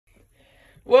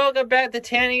Welcome back to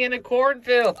Tanning in a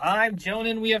Cornfield. I'm Jonah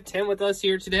and we have Tim with us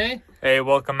here today. Hey,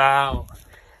 welcome out.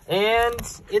 And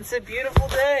it's a beautiful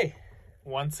day.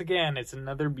 Once again, it's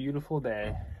another beautiful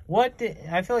day.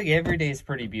 I feel like every day is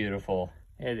pretty beautiful.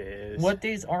 It is. What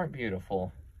days aren't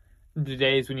beautiful? The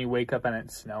days when you wake up and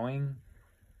it's snowing?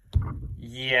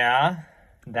 Yeah,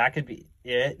 that could be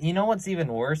it. You know what's even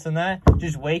worse than that?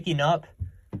 Just waking up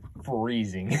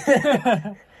freezing.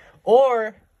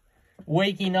 Or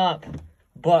waking up,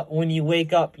 but when you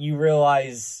wake up, you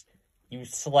realize you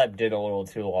slept it a little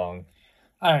too long.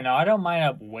 I don't know. I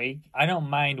don't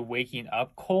mind waking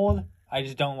up cold. I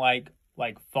just don't like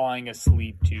falling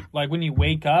asleep too. Like when you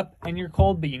wake up and you're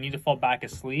cold, but you need to fall back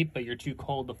asleep, but you're too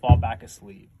cold to fall back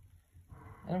asleep.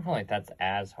 I don't feel like that's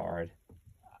as hard.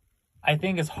 I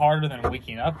think it's harder than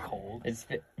waking up cold. It's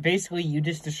basically you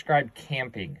just described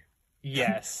camping.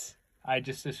 Yes. I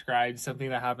just described something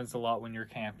that happens a lot when you're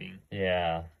camping.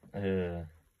 Yeah.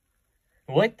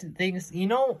 What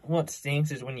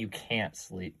stinks is when you can't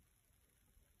sleep.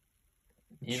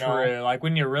 True. Like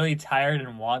when you're really tired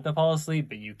and want to fall asleep,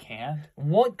 but you can't.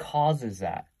 What causes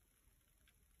that?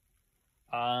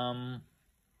 I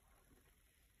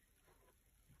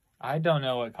don't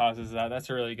know what causes that.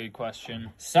 That's a really good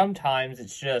question. Sometimes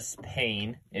it's just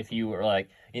pain. If you were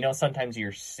sometimes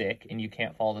you're sick and you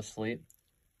can't fall asleep.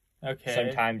 Okay.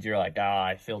 Sometimes you're like,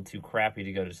 I feel too crappy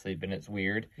to go to sleep, and it's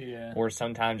weird. Yeah. Or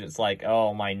sometimes it's like,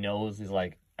 my nose is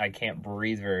like, I can't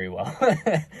breathe very well.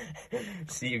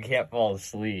 So you can't fall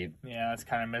asleep. Yeah, that's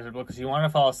kind of miserable because you want to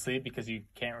fall asleep because you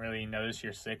can't really notice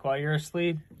you're sick while you're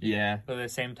asleep. Yeah. But at the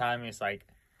same time, it's like,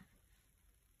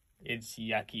 it's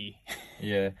yucky.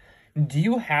 Yeah. Do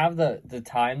you have the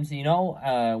times,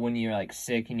 when you're like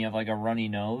sick and you have like a runny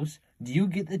nose? Do you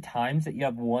get the times that you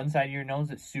have one side of your nose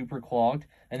that's super clogged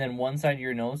and then one side of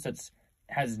your nose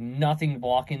has nothing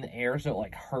blocking the air, so it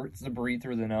like hurts to breathe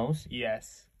through the nose?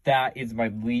 Yes. That is my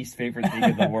least favorite thing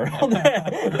in the world.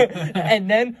 And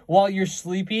then while you're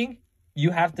sleeping, you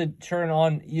have to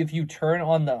if you turn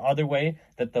on the other way,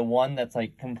 that the one that's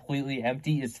like completely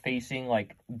empty is facing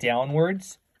like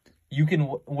downwards, you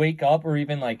can wake up, or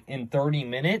even like in 30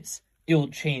 minutes, it'll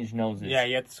change noses. Yeah,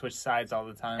 you have to switch sides all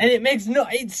the time. And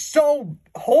it's so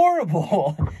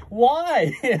horrible.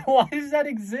 Why? Why does that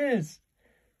exist?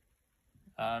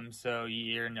 So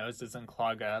your nose doesn't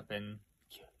clog up and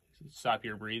stop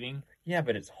your breathing. Yeah,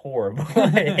 but it's horrible. I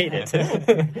hate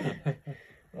it.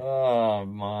 Oh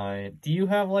my. Do you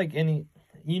have like any,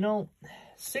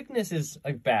 sickness is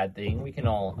a bad thing. We can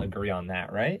all agree on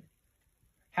that, right?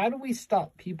 How do we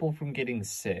stop people from getting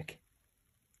sick?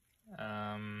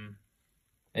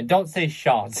 And don't say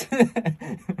shots.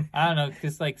 I don't know,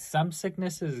 because like some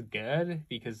sickness is good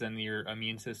because then your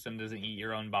immune system doesn't eat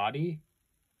your own body.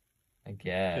 I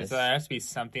guess. So there has to be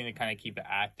something to kind of keep it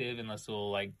active, unless it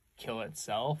will like kill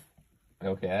itself.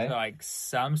 Okay. So like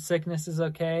some sickness is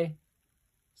okay.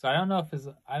 So I don't know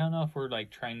if we're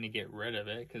like trying to get rid of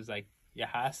it, because like it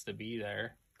has to be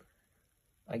there.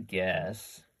 I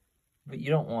guess. But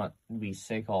you don't want to be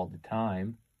sick all the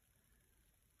time.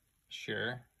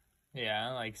 Sure.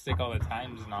 Yeah, like sick all the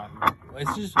time is not.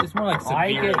 It's more like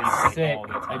I severely get sick all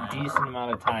the time. a decent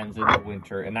amount of times in the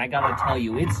winter, and I gotta tell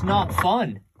you, it's not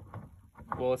fun.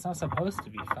 Well, it's not supposed to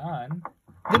be fun.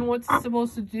 Then what's it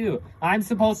supposed to do? I'm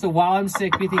supposed to, while I'm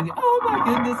sick, be thinking, oh my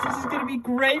goodness, this is gonna be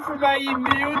great for my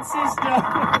immune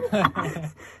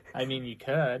system. I mean, you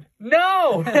could.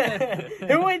 No!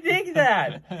 Who would think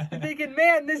that? You're thinking,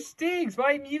 man, this stinks.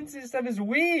 My immune system is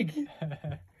weak.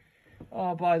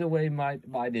 Oh, by the way, mine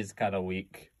is kind of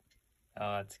weak.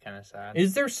 Oh, that's kind of sad.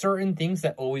 Is there certain things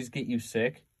that always get you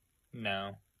sick?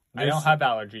 No. I don't have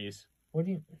allergies. What are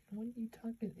you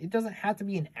talking? It doesn't have to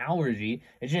be an allergy.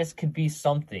 It just could be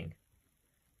something.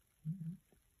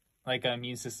 Like an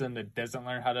immune system that doesn't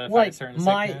learn how to fight certain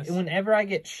sickness? Whenever I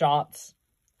get shots,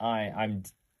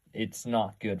 it's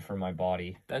not good for my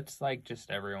body. That's like just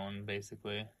everyone,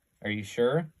 basically. Are you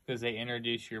sure? Because they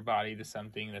introduce your body to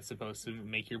something that's supposed to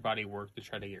make your body work to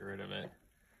try to get rid of it.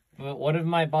 But what if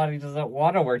my body doesn't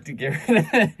want to work to get rid of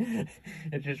it?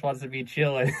 It just wants to be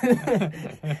chilling.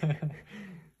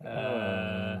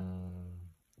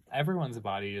 Everyone's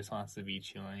body just wants to be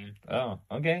chilling. Oh,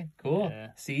 okay, cool. Yeah.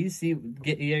 See,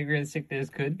 getting rid of sickness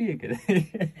could be a good thing.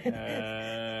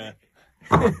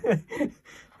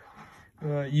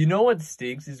 You know what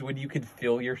stinks is when you can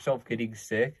feel yourself getting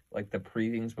sick, like the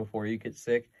pre-things before you get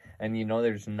sick, and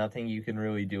there's nothing you can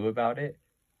really do about it,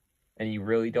 and you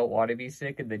really don't want to be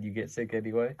sick, and then you get sick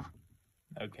anyway.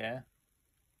 Okay.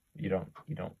 You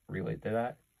don't relate to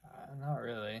that? Not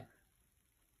really.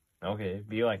 Okay,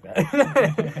 be like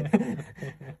that.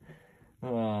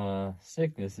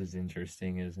 Sickness is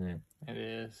interesting, isn't it? It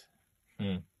is.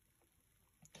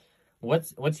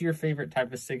 What's your favorite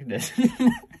type of sickness?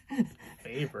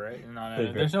 Favorite? No,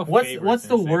 Favorite. there's no What's favorites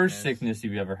the in worst sickness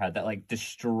you've ever had that like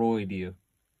destroyed you?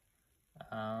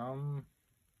 I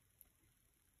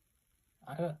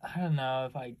don't know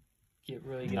if I get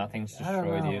really good. Nothing's I don't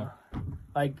destroyed know. you.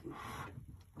 Like,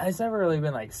 it's never really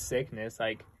been like sickness.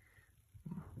 Like,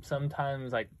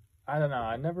 sometimes like I don't know.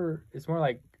 I never. It's more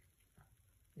like,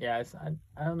 yeah.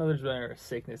 I don't know. There's been a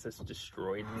sickness that's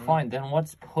destroyed me. Fine, then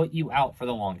what's put you out for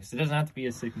the longest? It doesn't have to be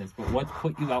a sickness, but what's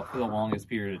put you out for the longest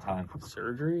period of time?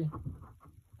 Surgery.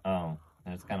 Oh,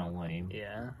 that's kind of lame.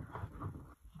 Yeah.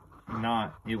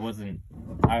 It wasn't.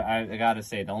 I gotta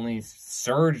say, the only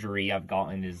surgery I've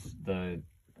gotten is the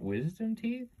wisdom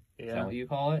teeth. Yeah. Is that what you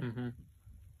call it? Mm-hmm.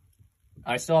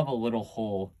 I still have a little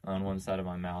hole on one side of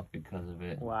my mouth because of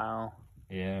it. Wow.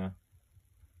 Yeah.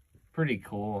 Pretty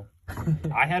cool.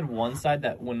 I had one side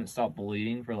that wouldn't stop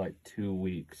bleeding for like 2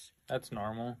 weeks. That's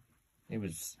normal. It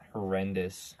was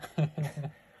horrendous.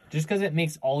 Just because it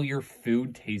makes all your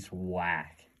food taste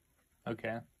whack.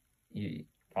 Okay.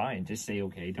 Fine, just say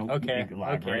okay. Don't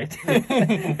elaborate.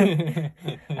 Okay.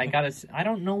 I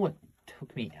don't know what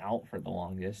took me out for the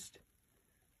longest.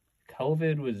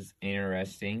 COVID was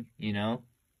interesting, you know?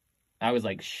 I was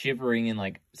like shivering in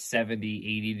like 70,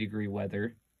 80 degree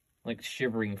weather. Like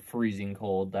shivering, freezing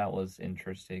cold. That was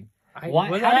interesting. I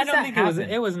don't think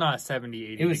it was not 70,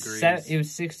 80 degrees. It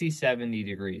was 60, 70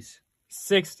 degrees.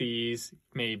 60s,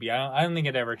 maybe. I don't think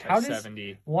it ever touched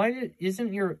 70. Why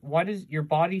does your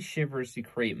body shivers to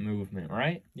create movement,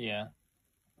 right? Yeah.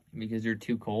 Because you're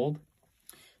too cold?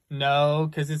 No,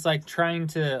 because it's like trying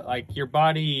to, like, your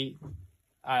body,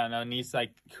 I don't know, needs to,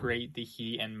 like, create the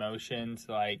heat and motion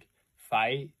to, like,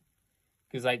 fight.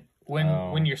 Because, like,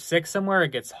 when you're sick somewhere,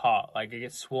 it gets hot. Like, it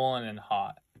gets swollen and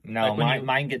hot. No, like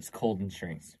mine gets cold and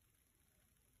shrinks.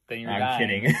 Then you're I'm dying.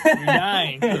 kidding. You're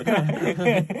dying.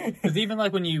 Because even,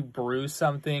 like, when you bruise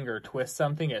something or twist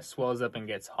something, it swells up and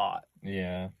gets hot.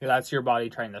 Yeah. That's your body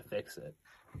trying to fix it.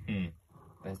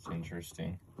 That's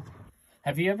interesting.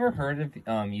 Have you ever heard of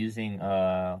using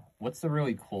what's the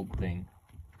really cold thing?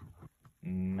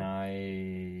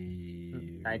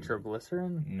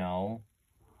 Nitroglycerin? No.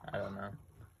 I don't know.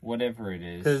 Whatever it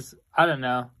is. Because I don't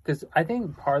know. Because I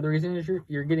think part of the reason is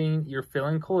you're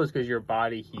feeling cold is because your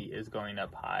body heat is going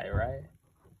up high, right?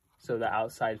 So the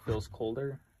outside feels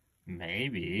colder.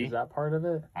 Maybe. Is that part of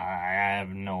it? I have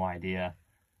no idea.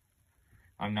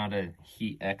 I'm not a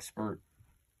heat expert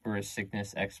or a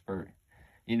sickness expert.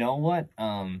 You know what?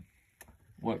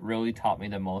 What really taught me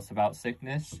the most about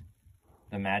sickness?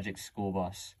 The magic school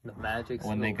bus. The magic school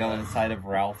When they go inside of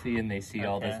Ralphie and they see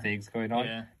all the things going on.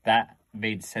 Yeah. That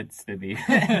made sense to me.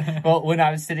 Well, when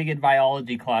I was sitting in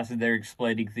biology class and they're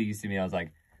explaining things to me, I was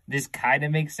like, this kind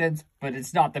of makes sense, but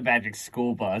it's not the magic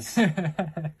school bus.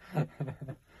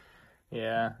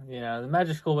 Yeah, the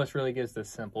magic school bus really gives the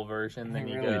simple version. Then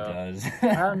It you really go. does.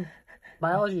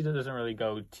 Biology doesn't really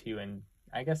go too in.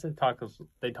 I guess they talk a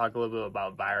little bit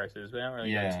about viruses, but they don't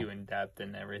really go too in depth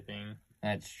and everything.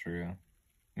 That's true.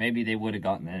 Maybe they would have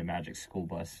gotten the magic school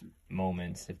bus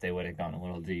moments if they would have gone a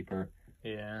little deeper.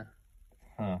 Yeah.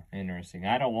 Huh, interesting.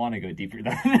 I don't want to go deeper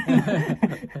though.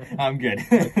 I'm good.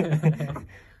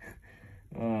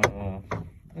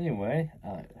 Anyway,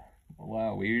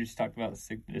 wow, we just talked about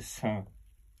sickness, huh?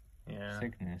 Yeah.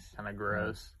 Sickness. Kind of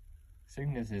gross.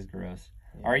 Sickness is gross.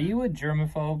 Yeah. Are you a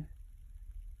germaphobe?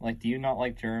 Like, do you not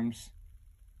like germs?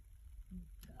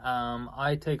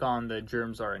 I take on the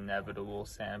germs are inevitable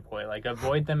standpoint. Like,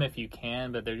 avoid them if you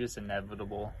can, but they're just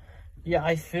inevitable. Yeah,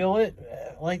 I feel it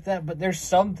like that, but there's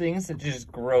some things that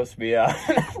just gross me out.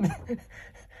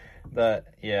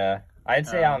 I'd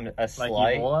say I'm a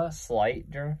slight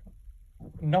germ.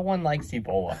 No one likes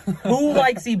Ebola. Who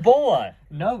likes Ebola?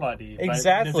 Nobody.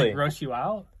 Exactly. But does it gross you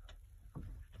out?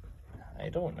 I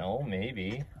don't know.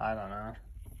 Maybe. I don't know.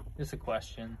 Just a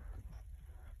question.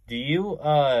 Do you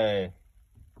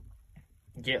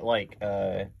get like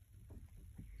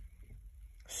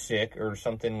sick or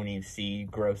something when you see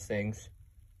gross things?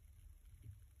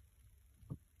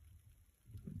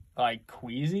 Like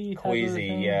queasy?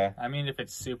 Queasy, yeah. I mean, if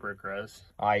it's super gross.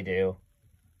 I do.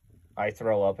 I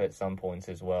throw up at some points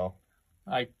as well.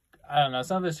 Like, I don't know.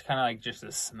 Some of it's kind of like just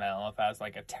the smell. If it has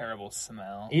like a terrible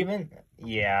smell.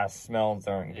 Smells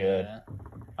aren't good. Yeah.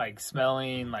 Like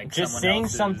smelling like just someone seeing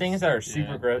else's, some things that are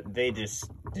super gross, they just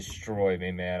destroy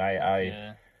me,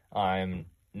 man. I'm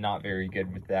not very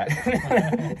good with that.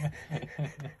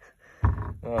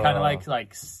 Kind of like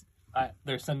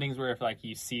there's some things where if like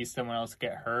you see someone else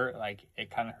get hurt, like it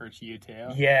kind of hurts you too.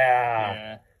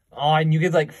 Yeah. Oh, and you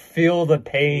could like feel the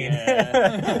pain.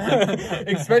 Yeah.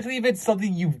 Especially if it's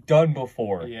something you've done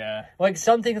before. Yeah. Like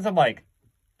some things I'm like,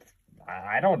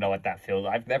 I don't know what that feels.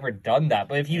 I've never done that.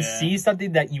 But if you Yeah. see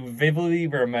something that you vividly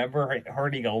remember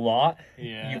hurting a lot,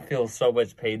 Yeah. you feel so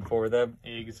much pain for them.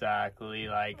 Exactly.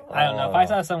 Like, I don't know. If I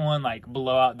saw someone like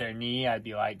blow out their knee, I'd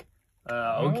be like,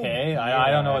 okay. I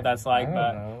don't know what that's like, I don't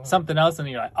but know. something else, and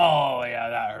you're like, oh yeah,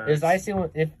 that hurts.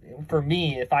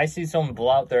 If I see someone blow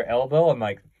out their elbow, I'm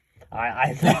like,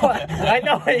 I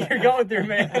know what you're going through,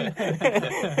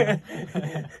 man.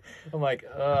 I'm like,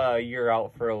 you're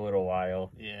out for a little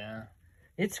while. Yeah.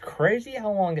 It's crazy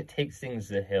how long it takes things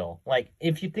to heal. Like,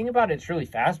 if you think about it, it's really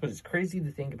fast, but it's crazy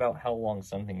to think about how long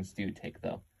some things do take,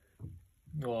 though.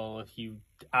 Well, if you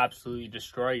absolutely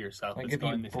destroy yourself, Like, it's if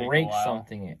going you to take break a while.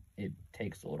 something, it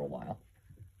takes a little while.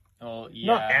 Well,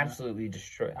 yeah. Not absolutely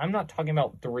destroy. I'm not talking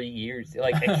about 3 years.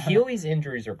 Like, Achilles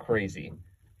injuries are crazy.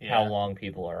 Yeah. How long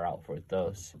people are out for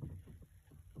those.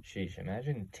 Sheesh,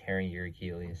 imagine tearing your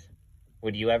Achilles.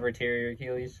 Would you ever tear your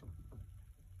Achilles?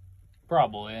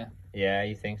 Probably. Yeah,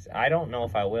 you think so? I don't know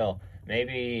if I will.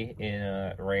 Maybe in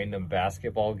a random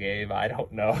basketball game. I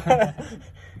don't know.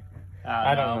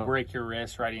 I don't know. know. Break your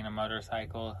wrist riding a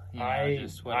motorcycle. You know, I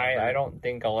just whatever. I don't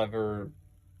think I'll ever.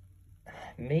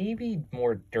 Maybe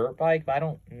more dirt bike, but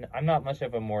I'm not much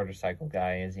of a motorcycle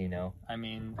guy, as you know. I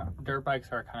mean, dirt bikes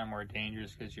are kind of more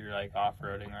dangerous because you're like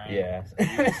off-roading, right? Yeah.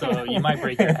 So you might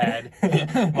break your head.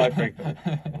 Might break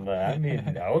But I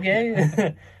mean,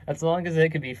 okay. As long as it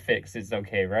could be fixed, it's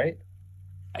okay, right?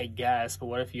 I guess, but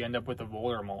what if you end up with a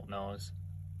Voldemort nose?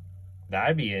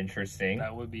 That'd be interesting.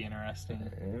 That would be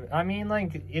interesting. I mean,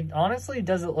 like, it honestly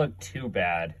doesn't look too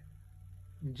bad.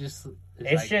 It's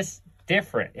It's like, just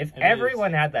different. If It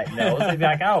everyone is. had that nose, they'd be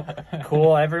like, oh,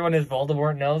 cool, everyone has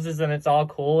Voldemort noses and it's all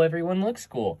cool, everyone looks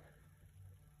cool.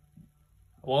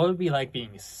 what would it be like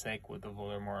being sick with the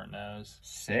Voldemort nose?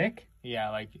 Sick? Yeah,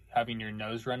 like having your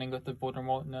nose running with the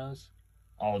Voldemort nose.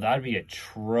 Oh, that'd be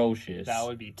atrocious. That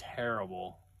would be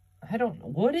terrible.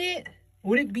 Would it?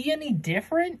 Would it be any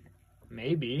different?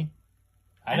 Maybe.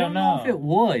 I don't know if it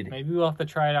would. Maybe we'll have to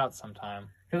try it out sometime.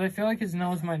 Because I feel like his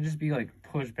nose might just be like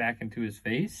pushed back into his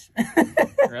face.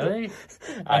 Really?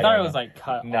 I I thought don't it was know. like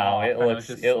cut No, off. it and looks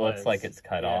was just looks slits. like it's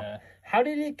cut off. Yeah. How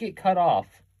did it get cut off?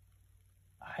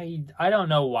 I don't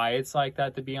know why it's like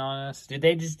that, to be honest. Did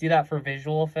they just do that for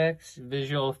visual effects?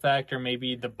 Visual effect, or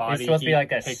maybe the body It's supposed to be he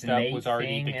like a picked up snake was already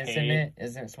thing, decayed. isn't it?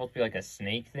 Isn't it supposed to be like a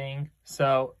snake thing?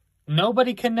 So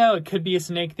nobody can know. It could be a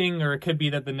snake thing, or it could be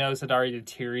that the nose had already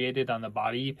deteriorated on the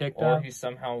body he picked Or up. he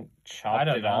somehow I chopped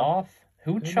don't it know. off?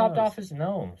 Who chopped knows? off his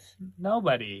nose?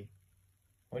 Nobody.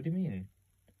 What do you mean?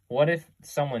 What if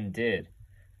someone did?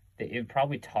 It'd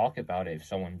probably talk about it if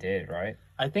someone did, right?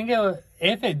 I think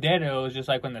if it did, it was just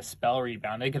like when the spell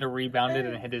rebounded. They could have rebounded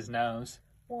and hit his nose.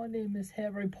 My name is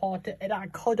Harry Potter and I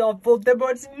cut off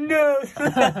Voldemort's nose.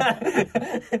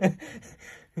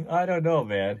 I don't know,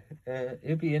 man.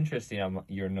 It'd be interesting to have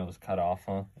your nose cut off,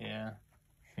 huh? Yeah.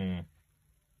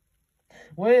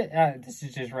 What? This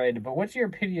is just random, but what's your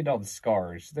opinion on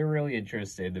scars? They're really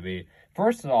interesting to me.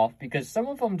 First off, because some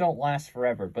of them don't last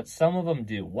forever, but some of them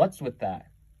do. What's with that?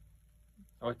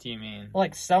 What do you mean?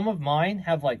 Like, some of mine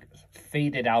have, like,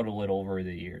 faded out a little over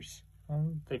the years.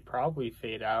 They probably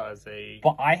fade out as a...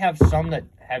 But I have some that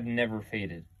have never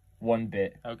faded. One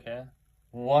bit. Okay.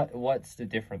 What's the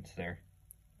difference there?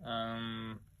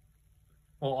 Well,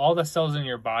 all the cells in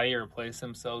your body replace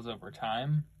themselves over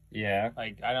time. Yeah.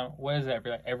 Like, what is it,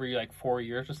 every 4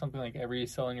 years or something? Like, every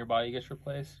cell in your body gets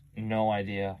replaced? No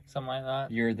idea. Something like that?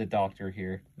 You're the doctor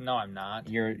here. No, I'm not.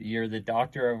 You're the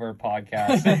doctor of our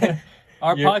podcast.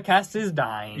 Our You're- podcast is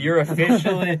dying. You're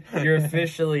officially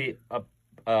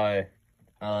a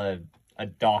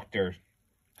doctor.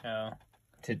 Oh.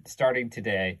 Starting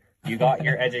today. You got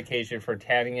your education for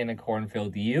tanning in a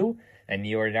cornfield U, and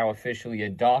you are now officially a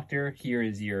doctor. Here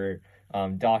is your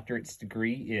doctorate's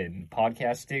degree in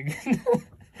podcasting.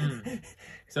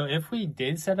 So if we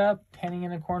did set up tanning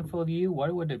in a cornfield U,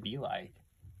 what would it be like?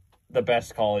 The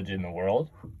best college in the world.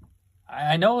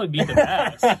 I know it would be the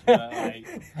best. But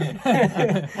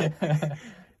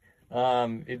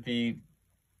It'd be,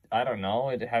 I don't know.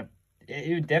 It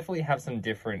would definitely have some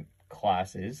different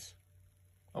classes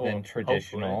than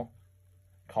traditional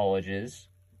colleges.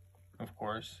 Of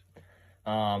course.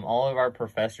 All of our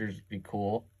professors would be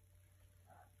cool.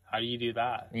 How do you do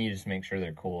that? And you just make sure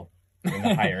they're cool in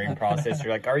the hiring process.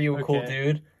 You're like, are you a cool Okay.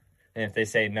 dude? And if they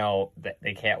say no,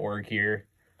 they can't work here.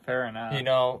 Fair enough. You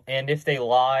know, and if they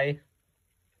lie,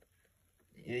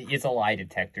 it's a lie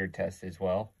detector test as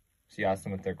well. So you ask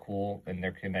them if they're cool and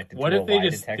they're connected What to if a they lie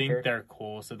just detector. think they're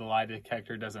cool so the lie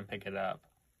detector doesn't pick it up?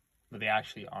 but they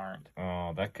actually aren't.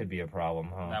 Oh, that could be a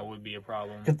problem, huh? That would be a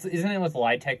problem. 'Cause isn't it with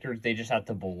lie detectors, they just have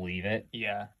to believe it?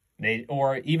 Yeah.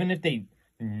 Or even if they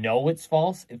know it's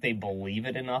false, if they believe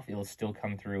it enough, it'll still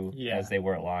come through as they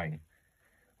were lying.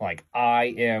 Like,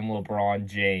 I am LeBron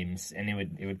James, and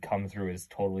it would come through as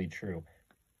totally true.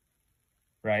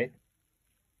 Right?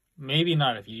 Maybe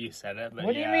not if you said it, but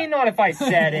what do you mean not if I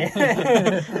said it?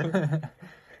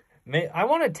 I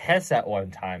want to test that one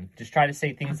time. Just try to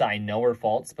say things that I know are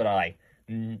false, but I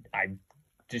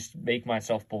just make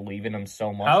myself believe in them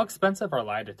so much. How expensive are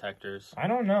lie detectors? I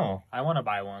don't know. I want to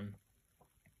buy one.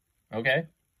 Okay.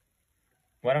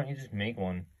 Why don't you just make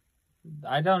one?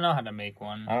 I don't know how to make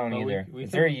one. I don't either.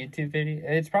 Is there a YouTube video?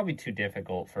 It's probably too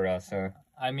difficult for us, huh?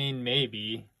 I mean,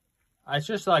 maybe. It's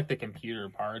just like the computer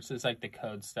parts. It's like the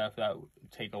code stuff that would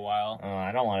take a while. Oh,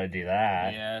 I don't want to do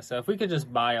that. Yeah, so if we could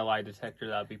just buy a lie detector,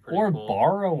 that'd be pretty cool. Or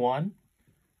borrow one.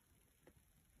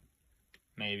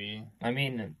 Maybe. I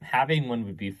mean, having one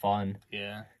would be fun.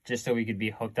 Yeah. Just so we could be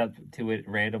hooked up to it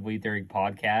randomly during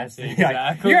podcasts.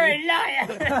 Exactly. You're a liar!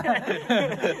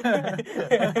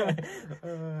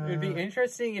 It'd be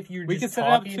interesting if you We could set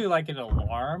it up to like an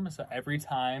alarm, so every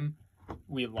time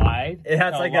we lied, it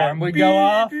has the like alarm a would go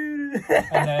off, and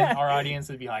then our audience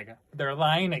would be like, "They're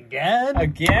lying again?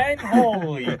 Again?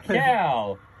 Holy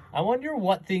cow!" I wonder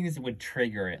what things would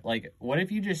trigger it. Like, what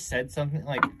if you just said something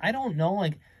like, I don't know,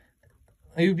 like,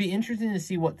 it would be interesting to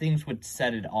see what things would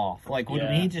set it off. Like, would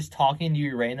me just talking to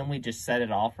you randomly just set it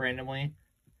off randomly?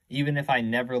 Even if I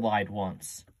never lied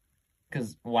once.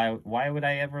 Because why would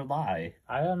I ever lie?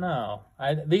 I don't know.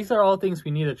 These are all things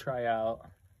we need to try out.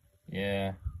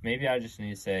 Yeah. Maybe I just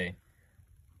need to say,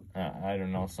 I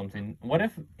don't know, something. What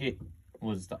if it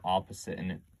was the opposite and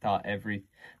it thought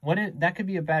that could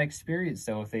be a bad experience,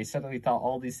 though, if they suddenly thought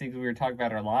all these things we were talking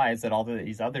about are lies, that all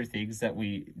these other things that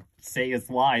we say as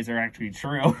lies are actually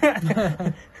true.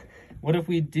 What if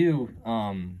we do,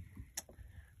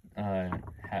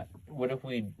 what if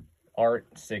we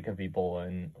aren't sick of Ebola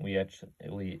and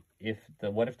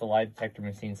what if the lie detector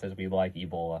machine says we like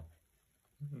Ebola?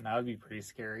 That would be pretty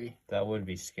scary. That would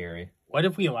be scary. What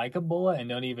if we like Ebola and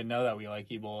don't even know that we like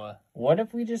Ebola? What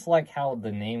if we just like how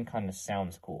the name kind of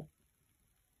sounds cool?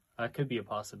 That could be a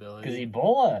possibility. Because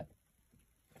Ebola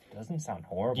doesn't sound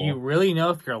horrible. Do you really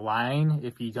know if you're lying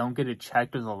if you don't get it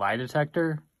checked with a lie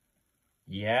detector?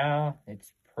 Yeah,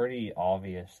 it's pretty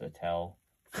obvious to tell.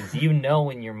 Because you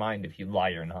know in your mind if you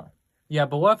lie or not. Yeah,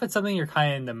 but what if it's something you're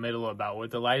kind of in the middle about?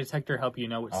 Would the lie detector help you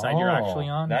know which side you're actually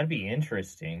on? That'd be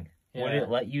interesting. Yeah. Would it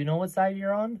let you know what side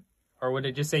you're on? Or would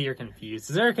it just say you're confused?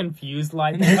 Is there a confused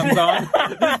light that comes on?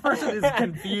 This person is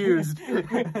confused.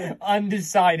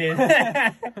 Undecided.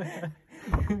 That'd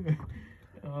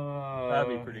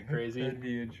be pretty crazy. That'd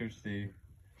be interesting.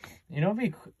 You know,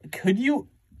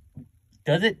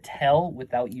 does it tell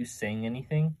without you saying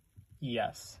anything?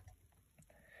 Yes.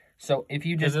 So if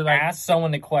you just ask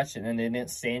someone a question and they didn't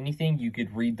say anything, you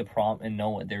could read the prompt and know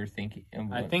what they were thinking.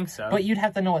 I think so. But you'd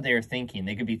have to know what they were thinking.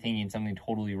 They could be thinking something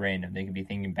totally random. They could be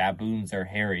thinking baboons are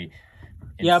hairy.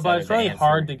 Yeah, but it's really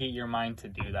hard to get your mind to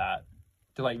do that.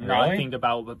 To not think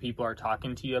about what people are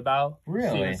talking to you about.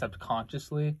 Really? Even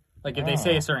subconsciously. Like if they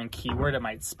say a certain keyword, it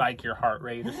might spike your heart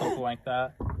rate or something like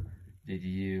that. Did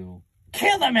you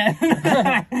kill the man?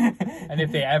 And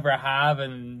if they ever have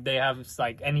and they have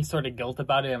any sort of guilt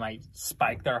about it, it might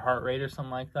spike their heart rate or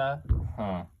something like that.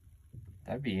 Huh.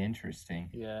 That'd be interesting.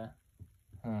 Yeah.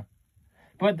 Huh.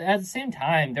 But at the same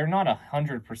time, they're not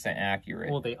 100%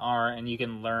 accurate. Well, they aren't, and you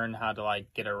can learn how to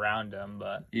get around them,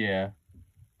 but yeah.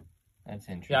 That's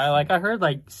interesting. Yeah, I heard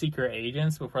secret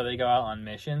agents before they go out on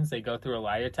missions, they go through a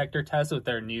lie detector test with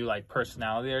their new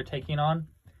personality they're taking on.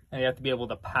 And they have to be able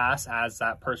to pass as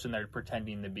that person they're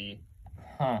pretending to be.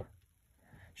 Huh.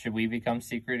 Should we become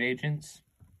secret agents?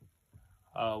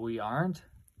 We aren't?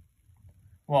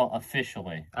 Well,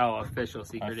 officially. Oh, official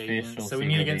secret agents. So we secret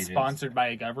need to get agents. sponsored by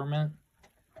a government?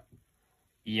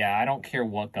 Yeah, I don't care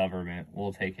what government.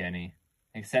 We'll take any.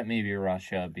 Except maybe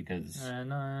Russia, because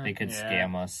they could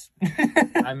scam us.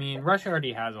 I mean, Russia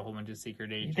already has a whole bunch of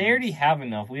secret agents. They already have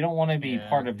enough. We don't want to be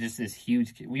part of just this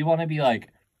huge... We want to be,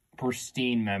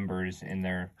 pristine members in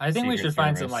their I think we should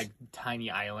find some service.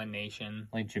 tiny island nation.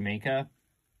 Like Jamaica?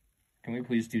 Can we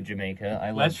please do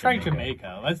Jamaica? Let's try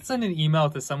Jamaica. Let's send an email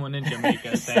to someone in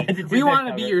Jamaica saying, we want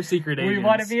to be your secret agent. We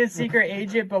want to be a secret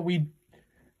agent, but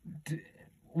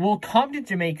we'll come to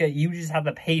Jamaica. You just have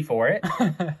to pay for it.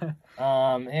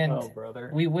 And brother.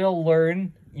 We will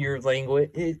learn your language.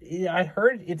 I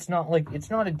heard it's not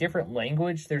a different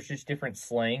language. There's just different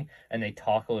slang, and they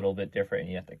talk a little bit different,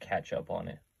 and you have to catch up on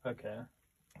it. Okay.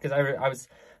 Because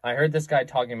I heard this guy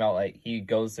talking about he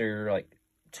goes there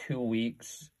 2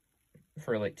 weeks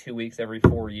for like 2 weeks every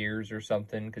 4 years or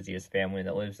something because he has family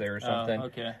that lives there or something.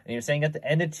 Okay. And he was saying at the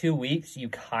end of 2 weeks, you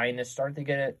kind of start to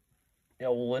get a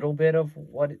little bit of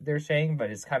what they're saying, but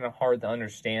it's kind of hard to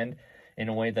understand in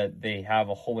a way that they have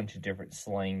a whole bunch of different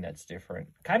slang that's different.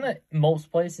 Kind of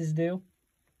most places do.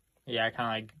 Yeah,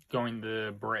 kind of like going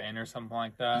to Britain or something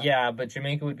like that. Yeah, but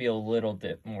Jamaica would be a little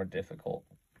bit more difficult,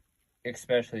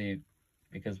 especially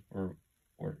because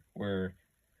we're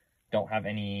don't have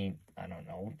any, I don't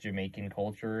know, Jamaican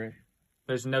culture.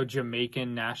 There's no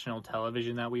Jamaican national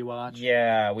television that we watch.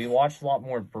 Yeah, we watch a lot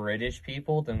more British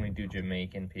people than we do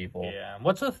Jamaican people. Yeah,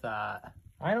 what's with that?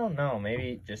 I don't know,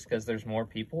 maybe just because there's more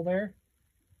people there.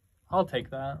 I'll take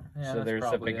that. Yeah, So that's there's a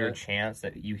probably bigger it. chance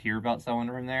that you hear about someone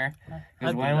from there. I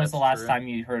Because think when was that's the last true. time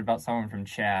you heard about someone from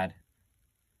Chad?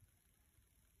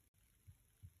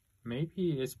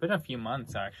 Maybe it's been a few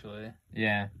months actually.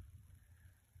 Yeah.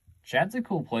 Chad's a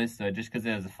cool place though, just because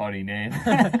it has a funny name.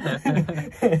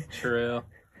 True.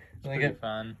 It's Like pretty it-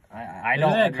 fun. I Isn't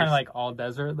don't. it kind of like all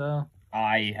desert though?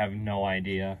 I have no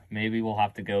idea. Maybe we'll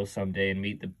have to go someday and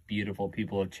meet the beautiful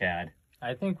people of Chad.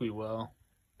 I think we will.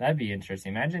 That'd be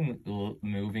interesting. Imagine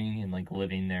moving and like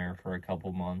living there for a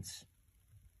couple months.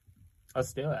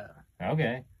 Let's do it.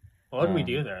 Okay. What would we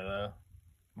do there though?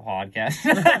 Podcast.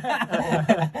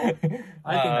 I think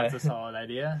that's a solid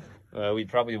idea. We'd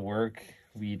probably work.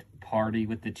 We'd party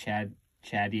with the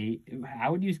Chaddy.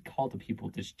 How would you call the people?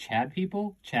 Just Chad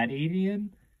people? Chadadian?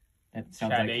 That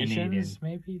sounds like Canadian. Chadations,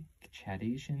 maybe?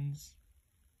 Chadasians?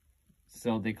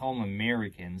 So they call them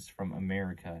Americans from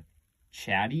America.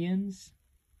 Chadians?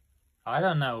 I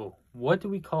don't know. What do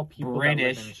we call people that live in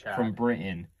British Chad? from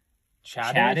Britain.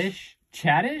 Chadish?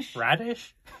 Chadish?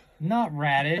 Radish? Not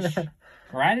radish.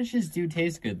 Radishes do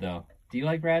taste good though. Do you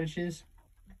like radishes?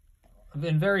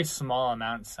 In very small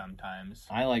amounts sometimes.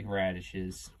 I like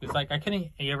radishes. It's like I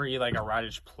couldn't ever eat like a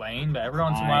radish plain, but every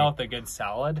once in a while with a good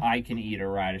salad. I can eat a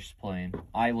radish plain.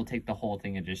 I will take the whole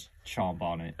thing and just chomp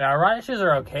on it. Yeah, radishes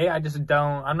are okay.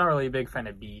 I'm not really a big fan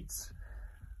of beets.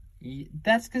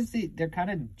 That's because they're kind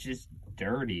of just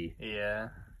dirty. Yeah.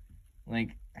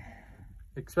 Like,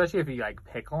 Especially if you like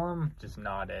pickle them, just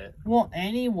not it. well,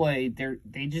 anyway,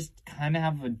 they just kind of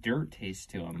have a dirt taste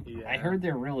to them. Yeah. I heard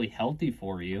they're really healthy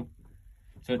for you.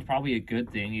 So it's probably a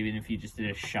good thing, even if you just did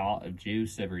a shot of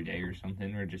juice every day or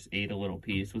something, or just ate a little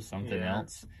piece with something Yeah.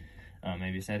 else.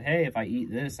 Maybe said, hey, if I eat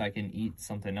this, I can eat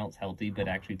something else healthy, but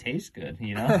actually tastes good,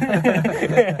 you know?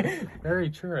 Very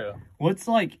true. What's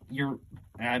like your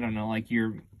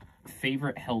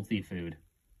favorite healthy food,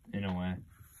 in a way?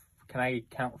 Can I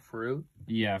count fruit?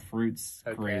 Yeah, fruit's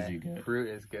Okay. crazy good. Fruit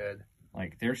is good.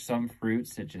 Like, there's some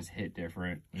fruits that just hit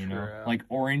different, you know? True. Like,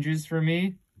 oranges for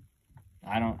me,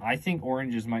 I think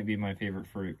oranges might be my favorite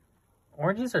fruit.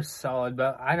 Oranges are solid,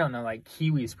 but I don't know, like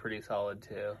kiwi's pretty solid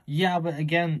too. Yeah, but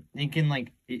again,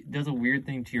 it does a weird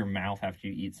thing to your mouth after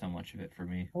you eat so much of it for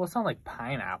me. Well, it's not like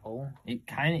pineapple. It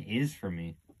kind of is for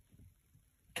me.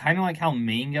 Kind of like how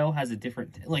mango has a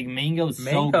different, mango's so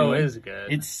Mango good. is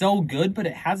good. It's so good, but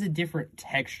it has a different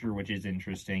texture, which is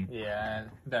interesting. Yeah,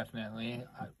 definitely.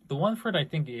 The one fruit I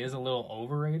think is a little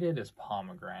overrated is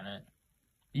pomegranate.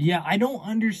 Yeah, I don't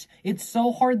understand. It's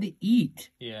so hard to eat.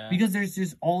 Yeah. Because there's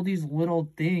just all these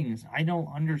little things. I don't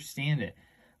understand it.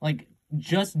 Like,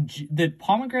 the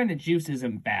pomegranate juice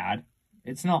isn't bad.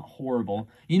 It's not horrible.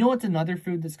 You know what's another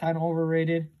food that's kind of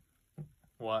overrated?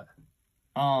 What?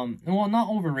 Well, not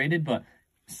overrated, but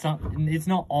it's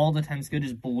not all the time as good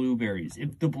as blueberries.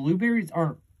 If the blueberries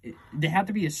they have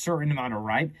to be a certain amount of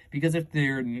ripe, because if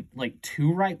they're, like,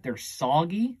 too ripe, they're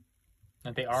soggy.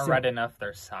 If they are So- red enough,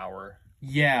 they're sour.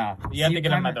 Yeah. You have So to get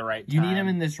them kinda- at the right time. You need them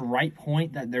in this right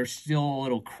point that they're still a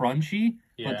little crunchy,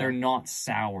 Yeah. but they're not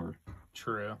sour.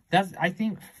 True. I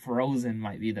think frozen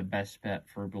might be the best bet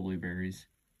for blueberries.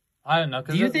 I don't know,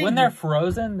 Do you because think- when they're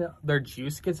frozen, their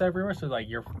juice gets everywhere, so like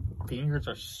your fingers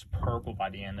are purple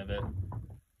by the end of it.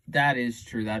 That is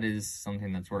true. That is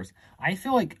something that's worse. I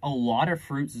feel like a lot of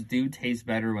fruits do taste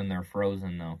better when they're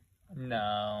frozen, though.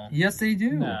 No. Yes, they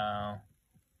do. No.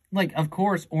 Like, of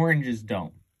course, oranges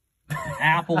don't.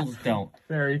 Apples don't.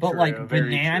 Very But true. like very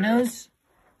bananas,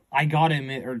 I gotta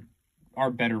admit,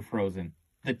 are better frozen.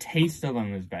 The taste of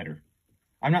them is better.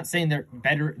 I'm not saying they're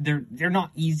better. They're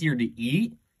not easier to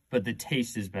eat, but the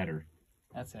taste is better. true.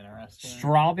 That's interesting.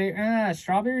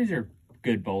 Strawberries are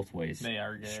good both ways. They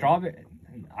are good.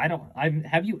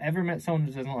 Have you ever met someone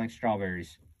who doesn't like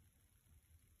strawberries?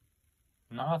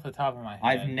 Not off the top of my head.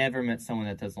 I've never met someone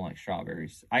that doesn't like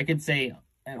strawberries. I could say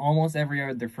almost every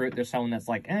other fruit, there's someone that's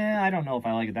like, I don't know if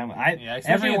I like it that much. Yeah,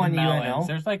 especially everyone with you melons. know.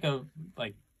 There's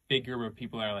like big group of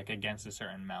people that are like against a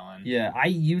certain melon. Yeah, I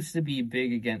used to be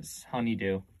big against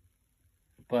honeydew,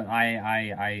 but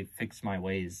I fixed my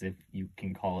ways, if you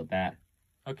can call it that.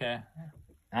 Okay.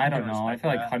 I don't can know. I respect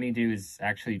feel like that. honeydew is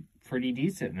actually pretty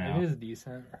decent now. It is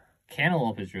decent.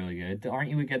 Cantaloupe is really good. Aren't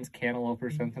you against cantaloupe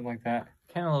or something like that?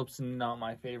 Cantaloupe's not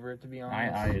my favorite, to be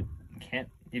honest. I can't.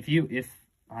 If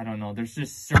I don't know. There's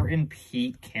just certain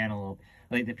peak cantaloupe,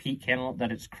 like the peak cantaloupe,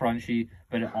 that it's crunchy,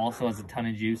 but it also has a ton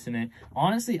of juice in it.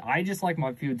 Honestly, I just like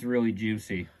my foods really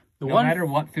juicy. No matter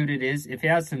what food it is, if it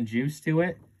has some juice to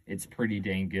it, it's pretty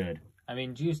dang good. I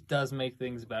mean, juice does make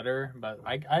things better, but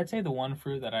I'd say the one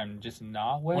fruit that I'm just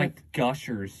not with, Like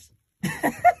Gushers.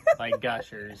 like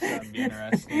Gushers, that'd be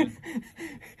interesting.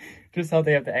 Just how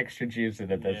they have the extra juice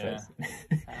in it. That's Yeah.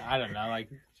 it. I don't know, like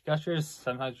Gushers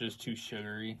sometimes just too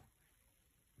sugary.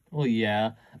 Well,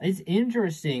 yeah. It's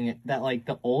interesting that, like,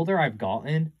 the older I've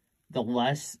gotten, the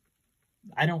less...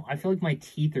 I feel like my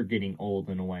teeth are getting old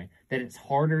in a way. That it's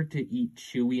harder to eat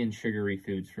chewy and sugary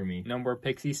foods for me. No more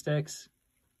pixie sticks?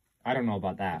 I don't know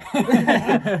about that.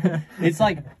 It's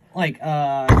like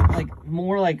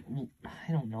more like,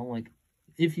 I don't know, like,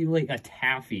 if you like a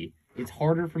taffy, it's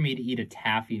harder for me to eat a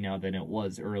taffy now than it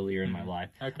was earlier in my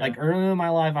life. Okay. Like, earlier in my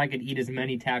life, I could eat as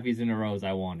many taffies in a row as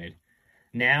I wanted.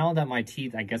 Now that my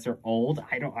teeth, I guess, are old,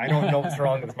 I don't know what's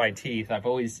wrong with my teeth. I've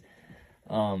always,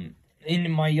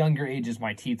 in my younger ages,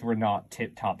 my teeth were not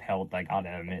tip-top health. I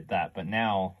gotta admit that. But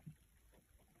now,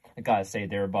 I gotta say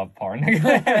they're above par.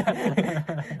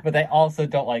 But they also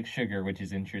don't like sugar, which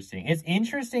is interesting. It's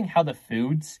interesting how the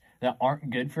foods that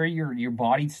aren't good for you, your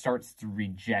body starts to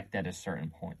reject at a certain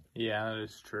point. Yeah, that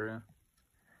is true.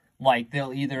 Like,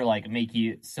 they'll either, like, make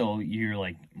you so you're,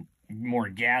 like, more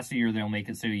gassy, or they'll make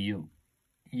it so you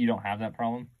don't have that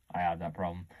problem. I have that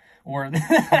problem. Or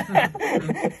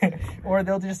or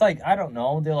they'll just, like, I don't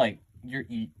know, they'll, like,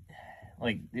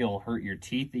 it'll hurt your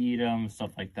teeth to eat them,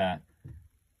 stuff like that.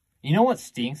 You know what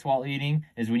stinks while eating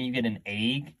is when you get an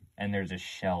egg and there's a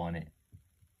shell in it.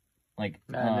 Like,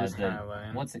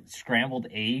 what's it, scrambled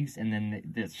eggs, and then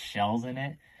there's shells in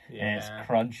it, and it's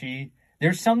crunchy.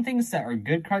 There's some things that are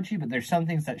good crunchy, but there's some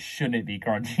things that shouldn't be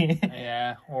crunchy.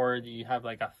 Yeah, or you have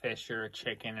like a fish or a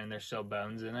chicken and there's still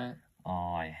bones in it.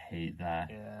 Oh, I hate that.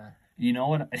 Yeah. You know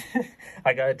what?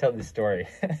 I gotta tell this story.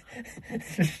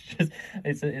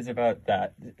 It's about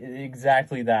that.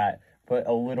 Exactly that, but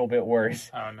a little bit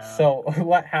worse. Oh, no. So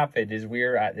what happened is we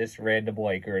were at this random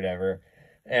lake or whatever,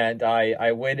 and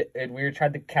I went, and we were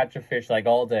trying to catch a fish like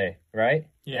all day, right?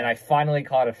 Yeah. And I finally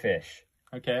caught a fish.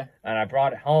 Okay. And I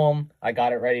brought it home. I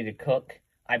got it ready to cook.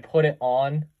 I put it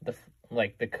on the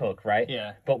cook, right?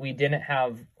 Yeah. But we didn't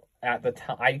have, at the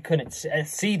time, I couldn't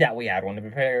see that we had one.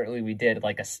 Apparently we did,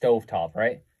 like a stovetop,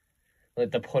 right?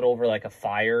 Like to put over like a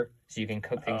fire so you can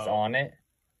cook things on it.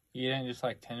 You didn't just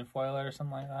like tinfoil it or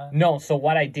something like that? No, so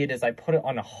what I did is I put it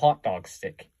on a hot dog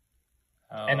stick.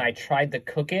 Oh. And I tried to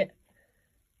cook it,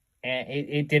 and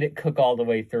it didn't cook all the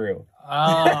way through.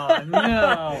 Oh,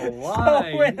 no.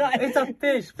 Why? So when it's a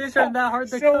fish. Fish aren't that hard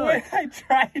to So cook. when I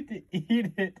tried to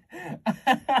eat it,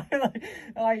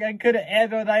 I couldn't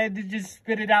handle it. I had to just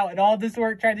spit it out. And all this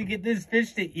work trying to get this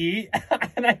fish to eat,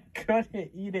 and I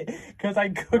couldn't eat it because I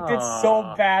cooked it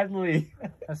so badly.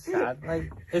 That's sad.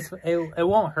 Like, it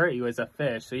won't hurt you as a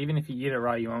fish, so even if you eat it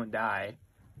raw, you won't die.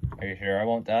 Are you sure I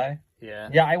won't die? Yeah.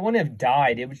 Yeah, I wouldn't have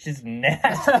died. It was just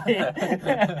nasty.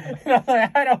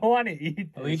 I don't want to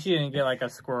eat this. At least you didn't get like a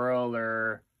squirrel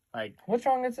or like... What's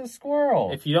wrong with a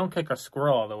squirrel? If you don't cook a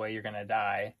squirrel all the way, you're going to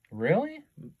die. Really?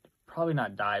 Probably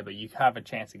not die, but you have a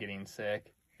chance of getting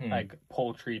sick. Like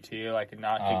poultry too, like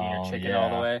not cooking your chicken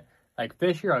all the way. Like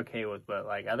fish you're okay with, but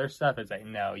like other stuff, it's like,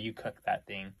 no, you cook that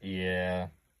thing. Yeah.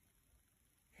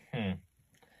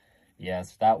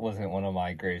 Yes, that wasn't one of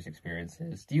my greatest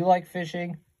experiences. Do you like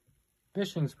fishing?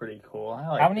 Fishing's pretty cool. I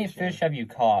like How many fishing. fish have you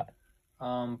caught?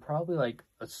 Probably like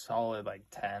a solid like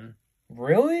 10.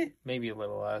 Really? Maybe a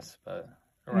little less, but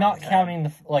Not 10.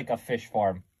 counting like a fish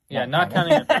farm. Yeah, not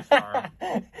counting a fish farm.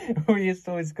 We used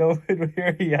to always go when we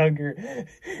were younger,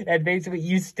 and basically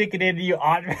you stick it in, and you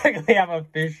automatically have a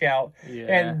fish out. Yeah,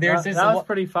 And there's this that was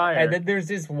pretty fire. And then there's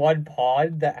this one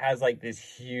pond that has like this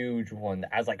huge one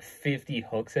that has like 50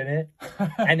 hooks in it.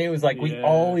 And it was like, we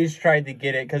always tried to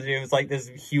get it because it was like this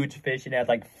huge fish and it had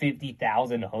like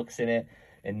 50,000 hooks in it.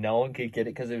 And no one could get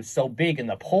it because it was so big and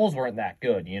the poles weren't that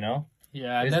good, you know?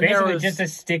 Yeah, It was and then basically there was just a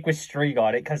stick with string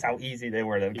on it because how easy they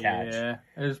were to catch. Yeah,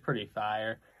 it was pretty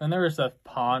fire. Then there was a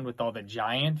pond with all the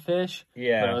giant fish.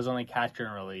 Yeah. But it was only catch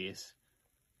and release.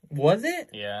 Was it?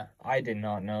 Yeah. I did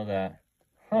not know that.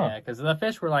 Huh. Yeah, because the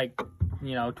fish were like,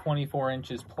 24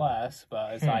 inches plus,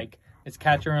 but it's like It's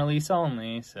catch and release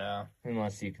only, so.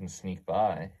 Unless you can sneak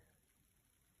by.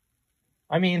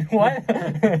 I mean, what?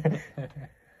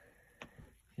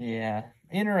 Yeah.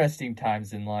 Interesting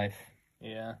times in life.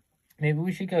 Yeah. Maybe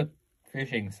we should go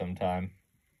fishing sometime.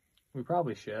 We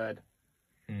probably should.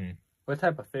 Hmm. What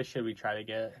type of fish should we try to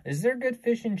get? Is there good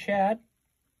fish in Chad?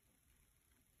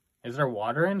 Is there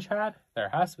water in Chad? There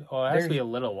has to be. Well, there has to be a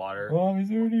little water. Is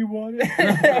there any water?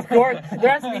 Of course,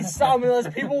 there has to be some,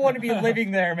 unless people want to be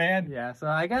living there, man. Yeah, so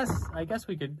I guess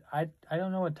we could. I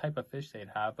don't know what type of fish they'd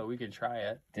have, but we could try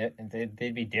it.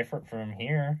 They'd be different from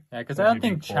here. Yeah, because I don't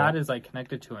think Chad is like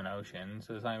connected to an ocean,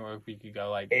 so it's not where we could go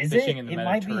like fishing in the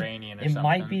Mediterranean or something. It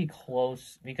might be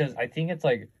close because I think it's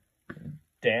like.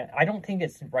 I don't think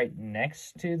it's right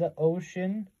next to the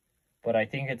ocean, but I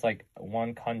think it's like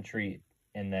one country.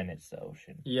 And then it's the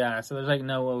ocean. Yeah, so there's like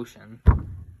no ocean.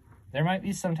 There might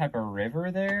be some type of river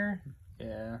there.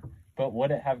 Yeah. But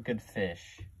would it have good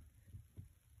fish?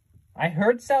 I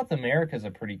heard South America's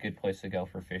a pretty good place to go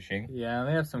for fishing. Yeah,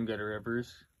 they have some good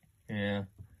rivers. Yeah.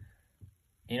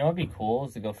 You know what'd be cool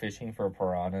is to go fishing for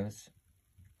piranhas.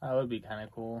 That would be kind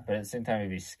of cool. But at the same time,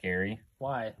 it'd be scary.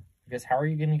 Why? Because how are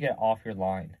you going to get off your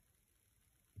line?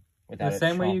 Without the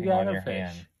same way you got a fish.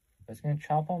 Hand? It's going to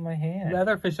chop on my hand. The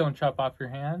other fish don't chop off your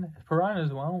hand.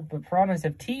 Piranhas won't. But piranhas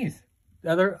have teeth.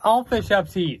 All fish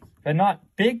have teeth. But not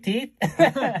big teeth.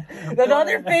 The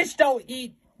other fish don't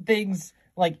eat things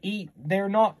they're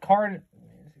not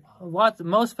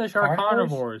Most fish are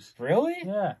carnivores. Really?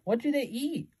 Yeah. What do they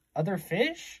eat? Other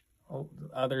fish?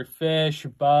 Other fish,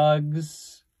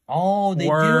 bugs. Oh, they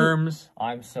worms. Do.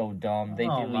 I'm so dumb. They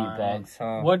do eat bugs,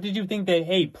 huh? What did you think they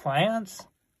ate? Plants?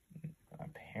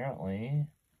 Apparently.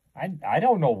 I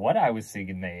don't know what I was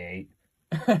thinking they ate.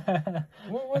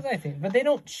 What was I thinking? But they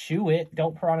don't chew it.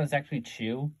 Don't piranhas actually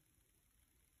chew?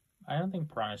 I don't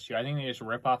think piranhas chew. I think they just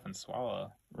rip off and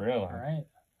swallow. Really? All right.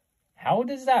 How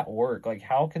does that work? Like,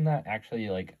 how can that actually,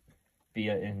 be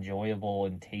an enjoyable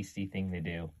and tasty thing to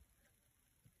do?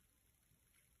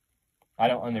 I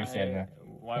don't understand that.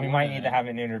 We might need to have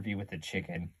an interview with the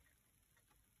chicken.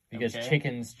 Because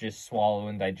chickens just swallow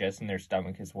and digest in their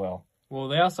stomach as well. Well,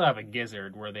 they also have a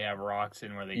gizzard where they have rocks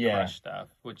in where they crush stuff,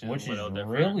 which is a little different.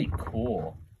 Really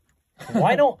cool.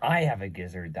 Why don't I have a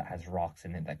gizzard that has rocks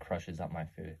in it that crushes up my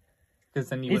food? Because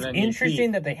then it's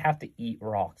interesting that they have to eat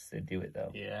rocks to do it,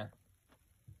 though. Yeah.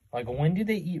 Like, when do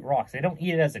they eat rocks? They don't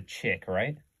eat it as a chick,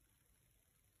 right?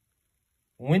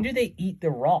 When do they eat the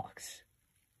rocks?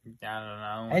 I don't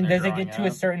know. And does it get to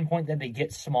a certain point that they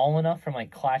get small enough from,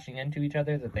 clashing into each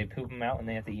other that they poop them out and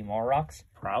they have to eat more rocks?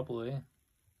 Probably.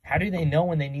 How do they know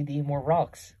when they need to eat more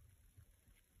rocks?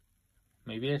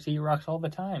 Maybe they have to eat rocks all the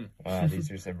time. These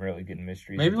are some really good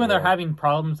mysteries. Maybe when they're having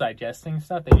problems digesting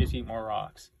stuff, they just eat more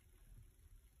rocks.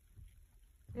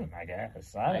 I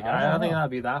guess. I don't think that would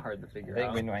be that hard to figure out.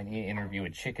 I think we might need to interview a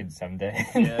chicken someday.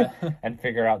 Yeah. And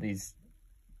figure out these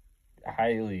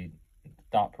highly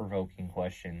thought-provoking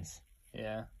questions.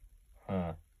 Yeah.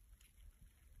 Huh.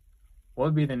 What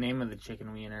would be the name of the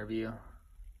chicken we interview?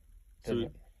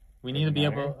 We need to be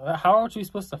able... How are we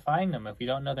supposed to find them if we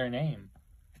don't know their name?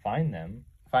 Find them?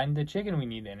 Find the chicken we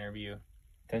need to interview.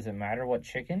 Does it matter what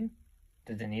chicken?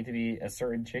 Does it need to be a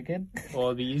certain chicken? Well,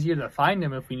 it'd be easier to find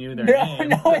them if we knew their name.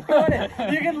 No, it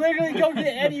wouldn't. You can literally go to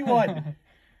anyone.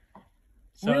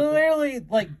 We're literally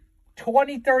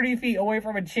 20, 30 feet away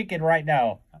from a chicken right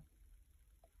now.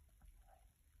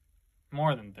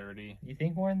 More than 30. You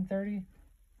think more than 30?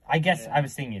 I guess I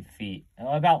was thinking feet.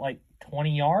 About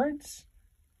 20 yards?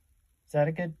 Is that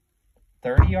a good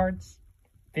 30 yards?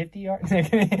 50 yards?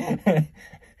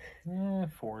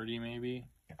 40 maybe.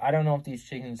 I don't know if these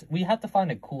chickens... We have to find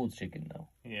a cool chicken, though.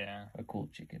 Yeah. A cool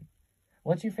chicken.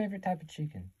 What's your favorite type of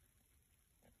chicken?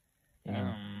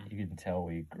 You can tell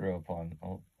we grew up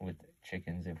with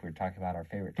chickens if we're talking about our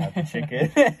favorite type of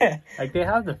chicken. They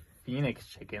have the Phoenix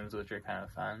chickens, which are kind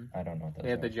of fun. I don't know what those They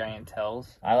have the giant tails.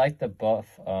 I like the buff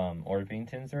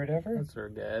Orpingtons or whatever. Those are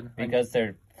good. Because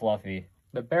they're fluffy.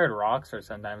 The Baird Rocks are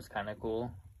sometimes kind of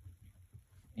cool.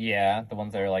 Yeah, the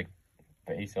ones that are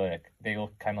basically they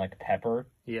look kind of like pepper.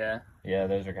 Yeah. Yeah,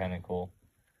 those are kind of cool.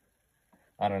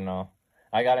 I don't know.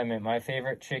 I gotta admit, my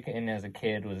favorite chicken as a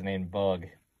kid was named Bug.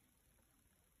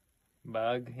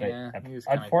 Bug? Yeah.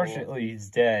 Unfortunately, he's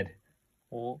dead.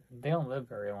 Well, they don't live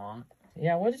very long.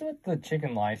 Yeah, what is with the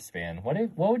chicken lifespan? What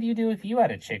would you do if you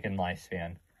had a chicken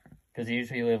lifespan? Because they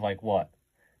usually live what?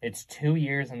 It's 2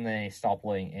 years and they stop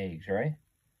laying eggs, right?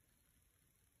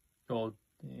 Well,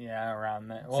 yeah, around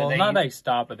that. Well, so not they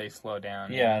stop, but they slow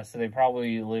down. Yeah, so they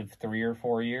probably live 3 or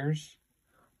 4 years.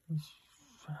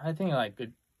 I think a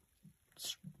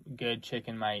good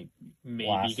chicken might maybe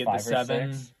last get the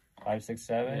 7. 5, 6,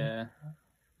 7. Yeah,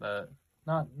 but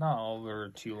not over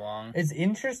too long. It's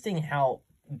interesting how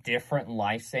different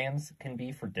lifespans can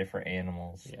be for different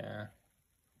animals. Yeah.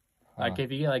 Like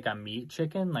if you get like a meat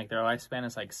chicken, like their lifespan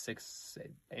is like 6,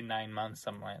 8, 9 months,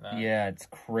 something like that. Yeah, it's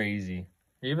crazy.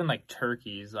 Or even like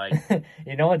turkeys, like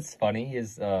You know what's funny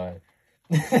is the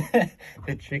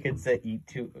chickens that eat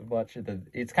too much of the.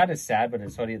 It's kind of sad, but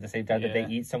it's funny at the same time that they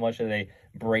eat so much that they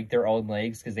break their own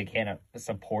legs because they can't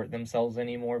support themselves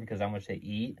anymore because how much they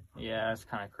eat. yeah, it's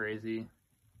kind of crazy.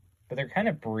 But they're kind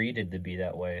of breeded to be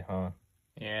that way, huh?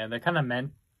 Yeah, they're kind of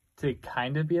meant to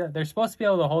kind of be. They're supposed to be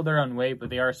able to hold their own weight, but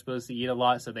they are supposed to eat a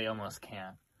lot, so they almost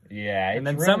can't. Yeah, and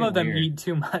then really some of them weird. eat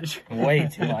too much. Way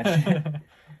too much.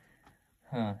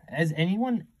 Huh.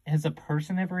 Has a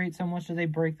person ever ate so much that they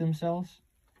break themselves?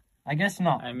 I guess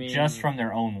not just from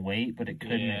their own weight, but it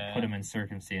could put them in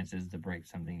circumstances to break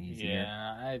something easier.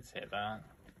 Yeah, I'd say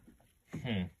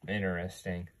that.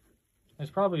 Interesting.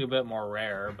 It's probably a bit more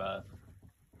rare, but...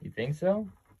 You think so?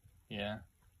 Yeah.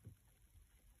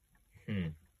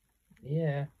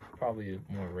 Yeah, probably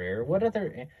more rare.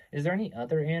 Is there any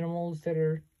other animals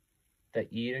that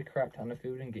eat a crap ton of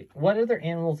food and what other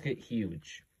animals get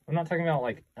huge? I'm not talking about,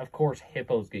 like, of course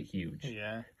hippos get huge.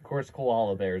 Yeah. Of course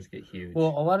koala bears get huge. Well,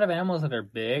 a lot of animals that are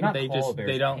big, Not they koala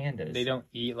bears, pandas. they don't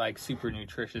eat like super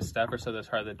nutritious stuff, or so that's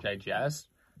hard to digest.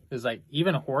 Because like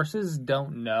even horses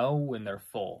don't know when they're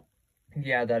full.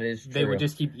 Yeah, that is true. They would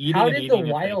just keep eating. How and did eating the if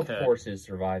they wild could. horses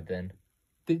survive then?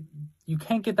 You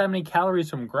can't get that many calories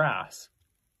from grass,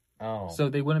 Oh. so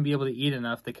they wouldn't be able to eat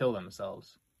enough to kill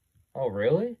themselves. Oh,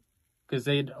 really? Because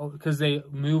they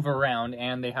move around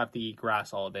and they have to eat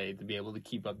grass all day to be able to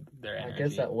keep up their energy. I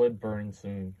guess that would burn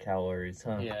some calories,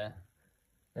 huh? Yeah.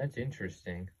 That's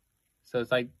interesting. So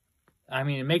it's like, I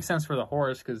mean, it makes sense for the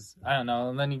horse because, I don't know,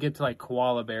 and then you get to like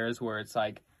koala bears where it's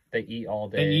like, They eat all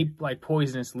day. they eat like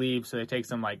poisonous leaves, so it takes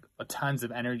them like tons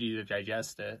of energy to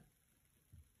digest it.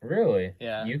 Really?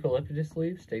 Yeah. Eucalyptus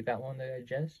leaves take that long to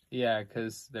digest? Yeah,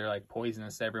 because they're like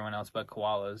poisonous to everyone else but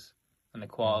koalas. And the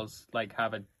koalas like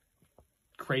have a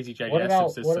crazy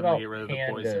digestive system to get rid of the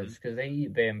poison. Pandas? Because they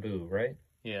eat bamboo, right?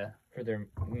 Yeah, For their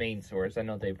main source. I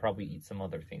know they probably eat some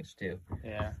other things too.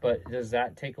 yeah. But does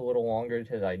that take a little longer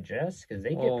to digest? Because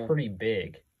they get pretty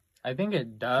big. I think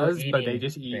it does, but they eating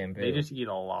just eat. bamboo. They just eat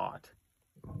a lot.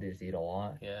 They just eat a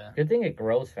lot. Yeah, Good thing it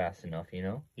grows fast enough, you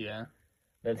know? yeah,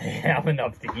 That they have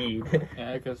enough to eat.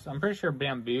 yeah. Because I'm pretty sure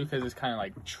bamboo, because it's kind of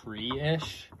like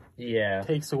tree-ish, Yeah.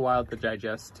 takes a while to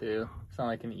digest too. It's not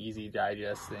like an easy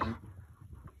digest thing.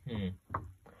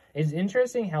 It's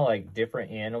interesting how, like,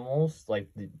 different animals, like,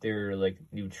 their, like,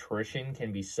 nutrition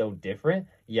can be so different,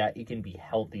 yet it can be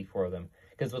healthy for them.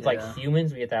 Because with, like,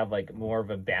 humans, we have to have, like, more of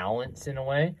a balance in a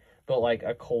way. But, like,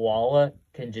 a koala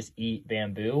can just eat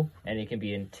bamboo, and it can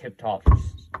be in tip-top,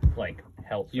 like,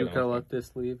 health.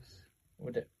 Eucalyptus leaves.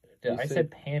 I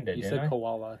said panda, You didn't said I?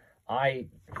 koala.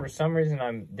 For some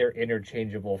reason, they're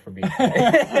interchangeable for me.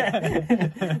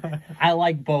 I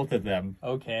like both of them.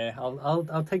 Okay,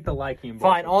 I'll take the liking.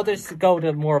 Fine, I'll just go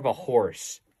to more of a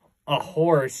horse. A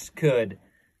horse could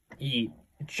eat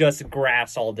just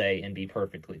grass all day and be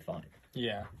perfectly fine.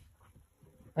 Yeah.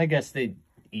 I guess they'd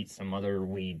eat some other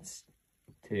weeds,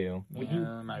 too.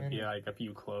 Might be like a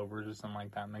few clovers or something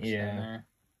like that mixed in there.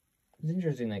 It's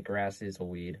interesting that grass is a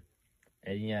weed.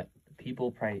 And yet,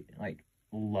 people probably, like,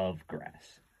 love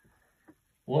grass.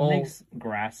 What makes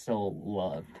grass so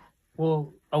loved?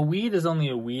 Well, a weed is only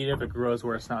a weed if it grows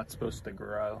where it's not supposed to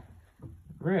grow.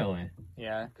 Really?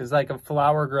 Yeah, because like a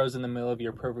flower grows in the middle of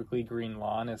your perfectly green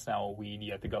lawn, it's now a weed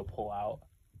you have to go pull out.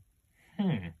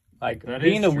 Like,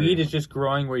 being a weed is just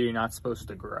growing where you're not supposed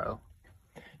to grow.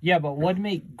 Yeah, but what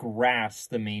make grass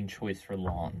the main choice for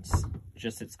lawns?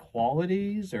 Just its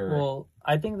qualities, or? Well,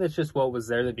 I think that's just what was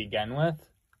there to begin with.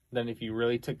 Then if you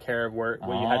really took care of what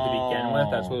you had to begin with,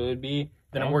 that's what it would be.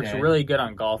 Then it works really good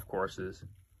on golf courses.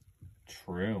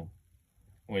 True.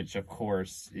 Which, of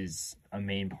course, is a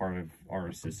main part of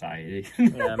our society.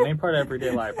 Yeah, main part of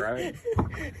everyday life, right?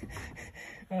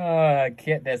 I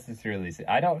can't necessarily say.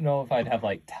 I don't know if I'd have,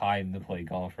 like, time to play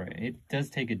golf, right? It does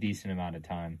take a decent amount of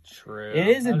time. True. It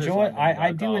is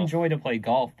I do enjoy to play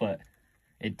golf, but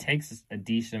it takes a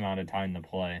decent amount of time to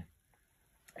play.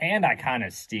 And I kind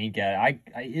of stink at it.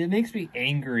 It makes me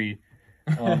angry,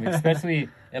 especially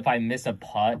if I miss a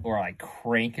putt or I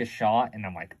crank a shot, and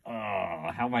I'm like, oh,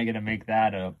 how am I going to make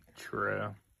that up?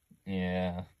 True.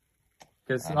 Yeah.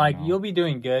 Because, like, you'll be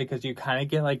doing good because you kind of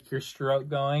get, like, your stroke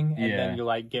going, and then you,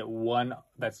 like, get one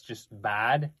that's just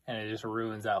bad, and it just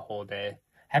ruins that whole day.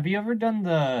 Have you ever done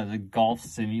the golf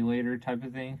simulator type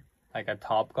of thing? Like a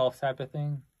Top Golf type of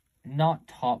thing? Not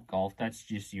Top Golf. That's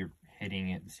just your hitting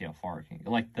it to see how far it can.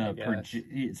 Like the Yes.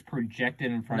 it's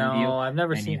projected in front of you. No, I've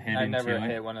never and you seen. hit I've never into it.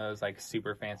 hit one of those like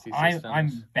super fancy systems.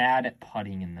 I'm bad at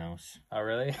putting in those. Oh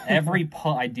really? Every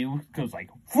putt I do goes like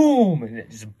boom, and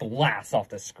it just blasts off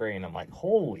the screen. I'm like,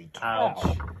 holy cow!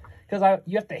 Ouch. Because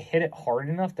you have to hit it hard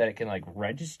enough that it can like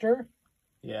register,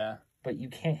 Yeah. but you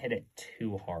can't hit it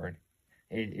too hard.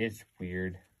 It's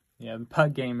weird. Yeah, the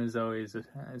putt game is always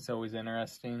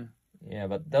interesting. Yeah,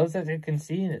 but those that can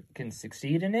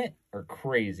succeed in it are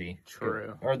crazy.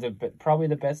 True. Or probably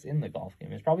the best in the golf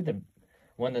game. It's probably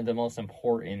one of the most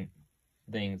important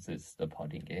things is the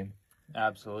putting game.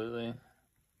 Absolutely.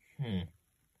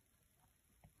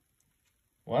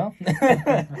 Well,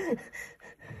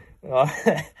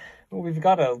 we've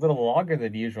got a little longer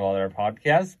than usual on our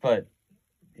podcast, but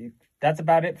that's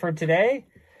about it for today.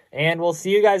 And we'll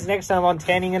see you guys next time on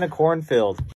Tanning in a Cornfield.